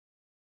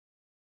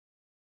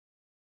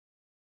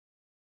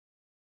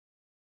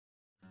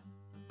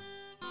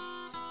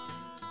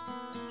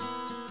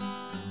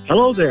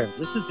Hello there,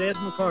 this is Ed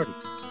McCarty.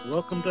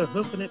 Welcome to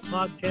HoofNit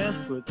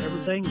Podcast with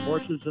everything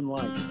horses and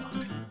livestock.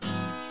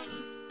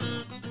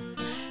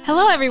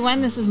 Hello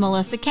everyone, this is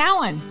Melissa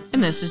Cowan.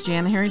 And this is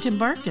Jana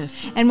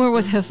Harrington-Barkus. And we're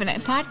with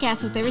HoofNit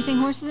Podcast with Everything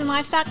Horses and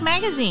Livestock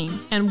magazine.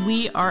 And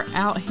we are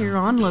out here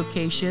on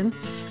location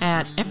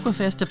at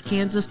Equifest of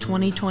Kansas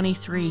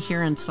 2023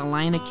 here in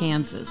Salina,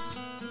 Kansas.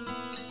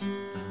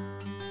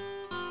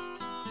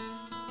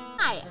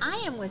 Hi,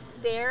 I am with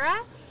Sarah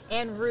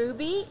and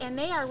Ruby, and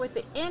they are with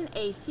the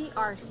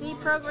NATRC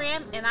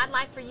program, and I'd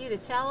like for you to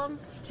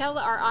tell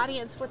our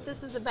audience what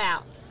this is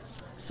about.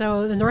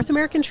 So the North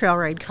American Trail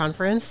Ride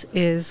Conference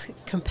is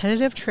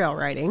competitive trail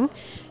riding,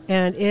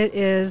 and it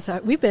is,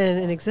 we've been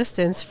in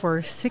existence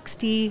for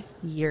 60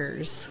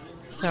 years.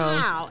 So,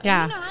 wow.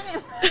 Yeah. And,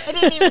 I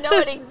didn't even know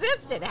it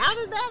existed. How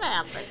did that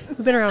happen?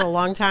 We've been around a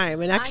long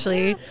time, and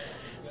actually,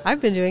 I've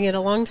been doing it a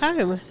long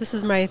time. This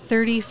is my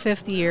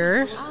 35th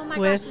year. Oh my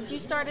gosh, did you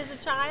start as a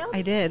child?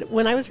 I did,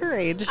 when I was her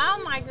age.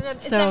 Oh my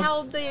goodness. Is that how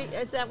old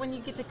is that when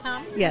you get to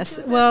come? Yes.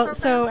 Well,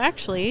 so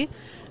actually,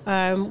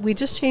 we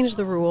just changed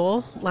the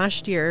rule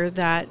last year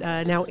that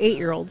now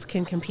 8-year-olds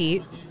can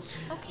compete.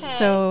 Okay.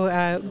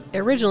 So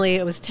originally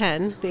it was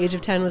 10. The age of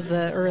 10 was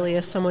the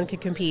earliest someone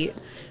could compete,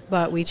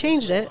 but we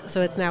changed it,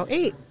 so it's now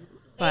 8.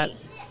 But, 8.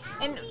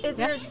 And is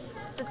there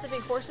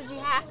specific horses you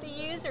have to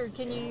use, or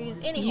can you use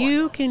any horse?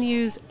 You can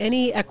use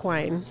any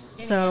equine.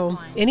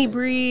 Any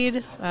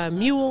breed,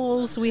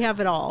 mules, we have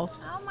it all.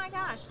 Oh my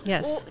gosh.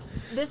 Yes. Well,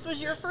 this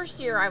was your first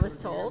year, I was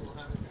told.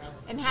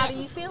 And how do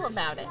you feel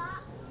about it?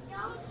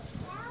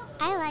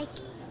 I like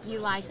it. You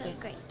like it?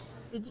 Great.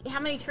 How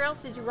many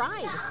trails did you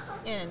ride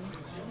in?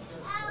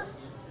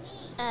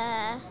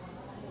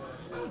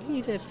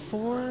 You did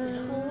 4?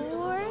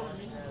 4?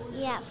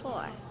 Yeah,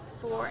 4.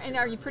 4. And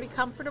are you pretty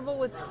comfortable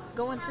with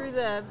going through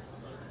the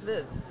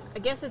I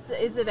guess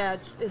is it a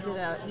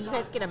do you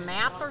guys get a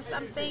map or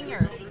something,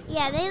 or?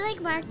 Yeah, they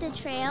mark the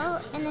trail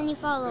and then you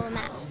follow a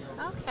map.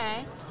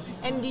 Okay.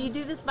 And do you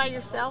do this by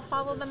yourself,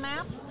 follow the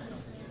map?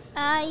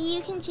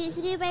 You can choose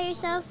to do it by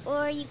yourself,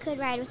 or you could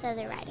ride with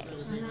other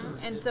riders.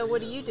 Mm-hmm. And so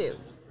what do you do?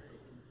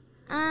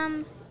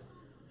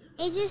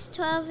 Ages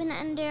 12 and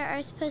under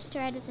are supposed to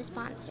ride with the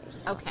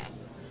sponsors. Okay.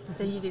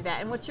 So you do that.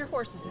 And what's your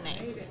horse's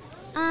name?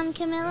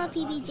 Camilla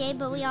PBJ,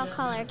 but we all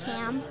call her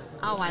Cam.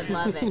 Oh, I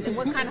love it. And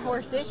what kind of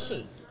horse is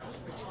she?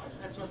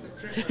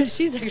 So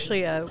she's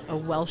actually a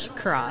Welsh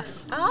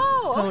cross.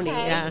 Oh, okay. Pony,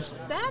 yeah.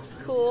 That's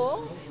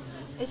cool.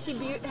 Is she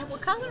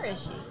what color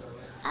is she?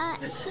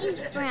 She's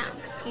brown.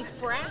 She's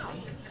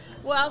brown.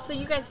 Well, so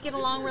you guys get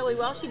along really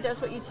well. She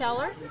does what you tell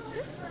her?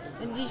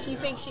 And does she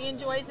think she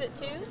enjoys it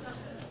too?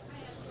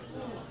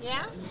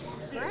 Yeah?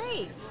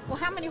 Great. Well,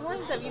 how many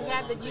horses have you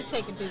had that you've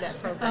taken through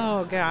that program?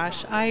 Oh,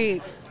 gosh.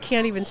 I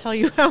can't even tell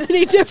you how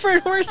many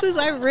different horses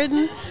I've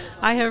ridden.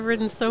 I have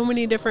ridden so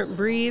many different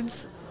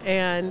breeds.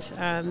 And,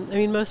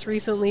 most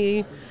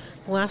recently,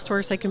 the last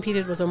horse I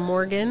competed was a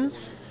Morgan.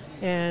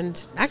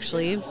 And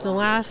actually, the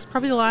last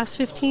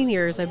 15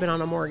 years, I've been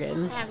on a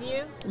Morgan. Have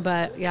you?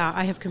 But, yeah,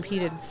 I have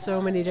competed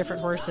so many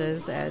different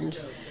horses. And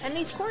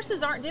these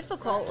courses aren't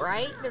difficult,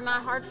 right? They're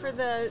not hard for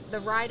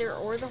the rider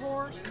or the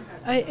horse?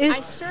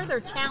 I'm sure they're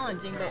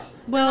challenging, but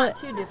not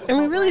too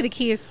difficult. Really the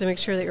key is to make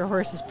sure that your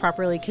horse is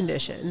properly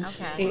conditioned.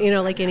 Okay.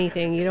 Like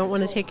anything. You don't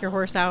want to take your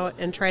horse out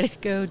and try to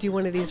go do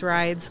one of these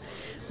rides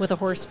with a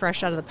horse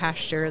fresh out of the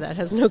pasture that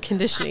has no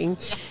conditioning.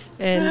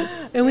 And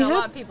we have, a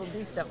lot of people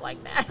do stuff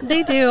like that.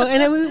 They do,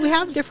 and we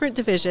have different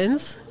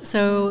divisions,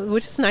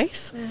 which is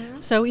nice. Mm-hmm.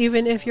 So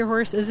even if your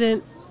horse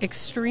isn't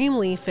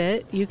extremely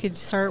fit, you could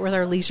start with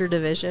our leisure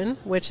division,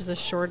 which is a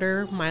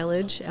shorter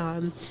mileage.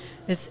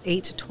 It's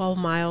 8 to 12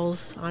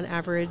 miles on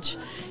average,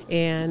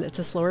 and it's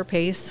a slower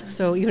pace.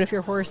 So even if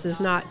your horse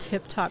is not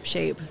tip-top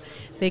shape,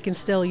 they can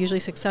still usually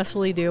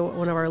successfully do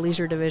one of our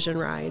leisure division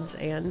rides,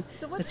 and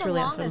so what's it's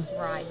really awesome. The longest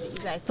ride that you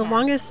guys have? The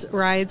longest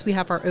rides, we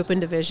have our open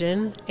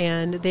division,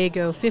 and they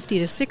go 50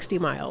 to 60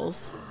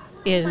 miles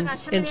in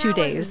 2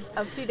 days.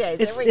 Oh, 2 days.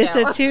 It's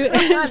It's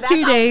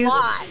 2 days,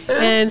 lot.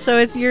 and so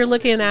you're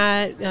looking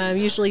at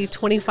usually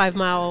 25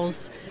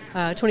 miles,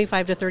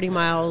 25 to 30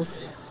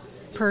 miles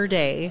per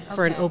day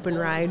for an open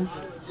ride,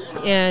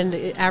 and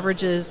it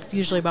averages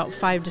usually about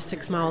 5 to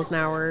 6 miles an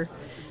hour.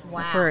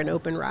 Wow. For an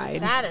open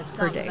ride that is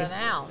per day.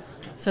 Else.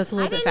 So it's a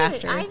little bit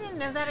faster. I didn't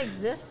know that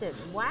existed.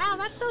 Wow,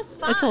 that's so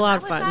fun. It's a lot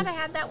of fun. I wish I'd have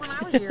had that when I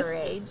was your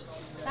age.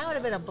 That would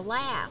have been a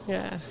blast.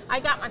 Yeah. I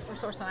got my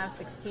first horse when I was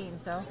 16,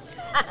 so.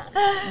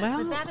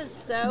 Well, but that is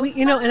so fun.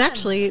 And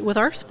actually with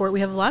our sport, we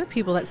have a lot of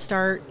people that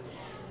start,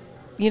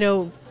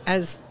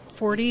 as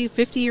 40,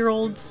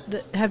 50-year-olds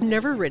that have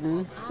never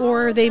ridden,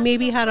 or they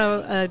maybe had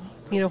a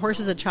horse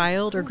as a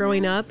child or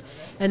growing up,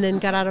 and then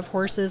got out of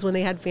horses when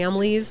they had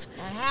families,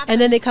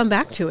 and then they come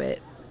back to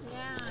it.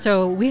 Yeah.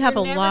 So we have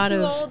You're a lot of.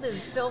 You're never too old to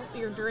fill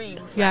your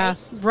dreams, right?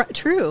 Yeah,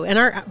 true. And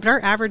our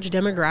average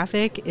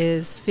demographic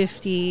is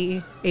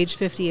age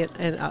 50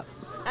 and up.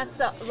 That's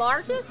the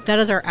largest? That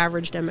is our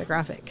average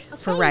demographic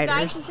for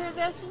riders. You guys hear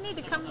this? You need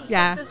to come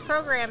check this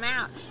program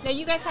out. Now,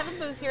 you guys have a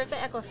booth here at the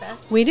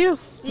Equifest. We do.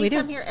 Do you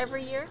come here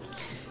every year?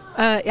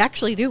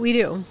 Actually, we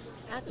do.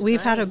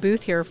 We've had a great.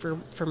 booth here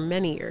for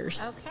many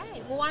years. Okay.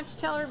 Well, why don't you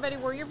tell everybody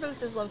where your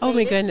booth is located? Oh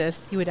my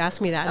goodness, you would ask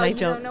me that, and Oh, I you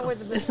don't know where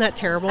the booth Isn't that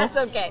terrible? That's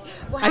okay.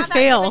 Well, how I about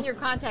fail. giving your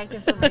contact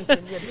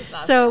information?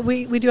 So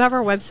we do have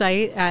our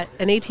website at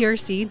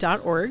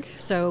NATRC.org.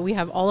 So we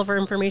have all of our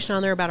information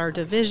on there about our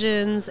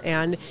divisions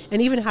and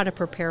even how to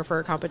prepare for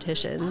a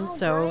competition. Oh,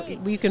 so great.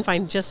 you can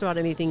find just about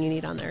anything you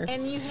need on there.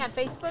 And you have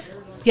Facebook?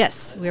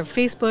 Yes, we have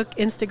Facebook,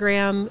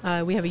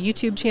 Instagram. We have a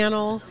YouTube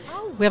channel.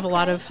 Oh, We have a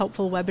lot okay. of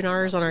helpful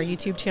webinars on our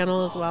YouTube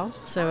channel as well.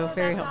 So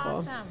very That's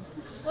helpful. Awesome.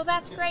 Well,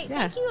 that's great.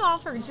 Yeah. Thank you all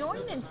for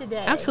joining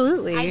today.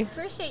 Absolutely. I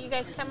appreciate you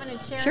guys coming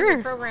and sharing Sure.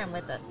 the program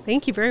with us.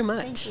 Thank you very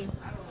much. Thank you.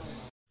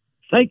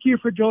 Thank you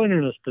for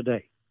joining us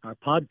today. Our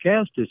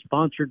podcast is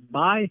sponsored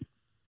by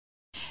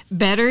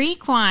Better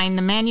Equine,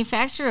 the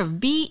manufacturer of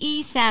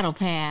BE saddle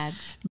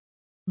pads.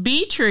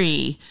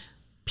 Bee-Tree,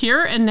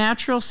 pure and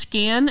natural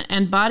skin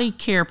and body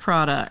care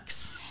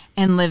products.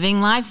 And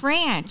Living Life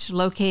Ranch,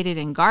 located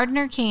in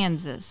Gardner,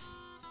 Kansas.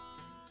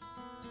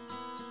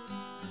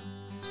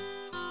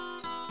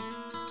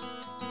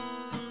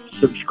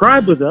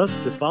 Subscribe with us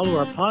to follow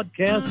our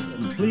podcast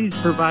and please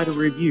provide a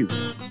review.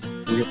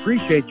 We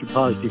appreciate your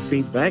positive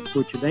feedback,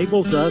 which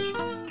enables us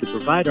to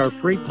provide our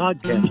free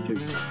podcast to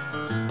you.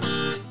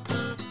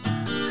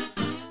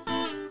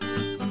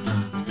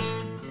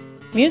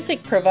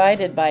 Music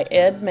provided by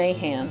Ed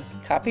Mahan.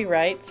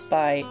 Copyrights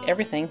by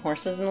Everything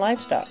Horses and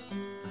Livestock.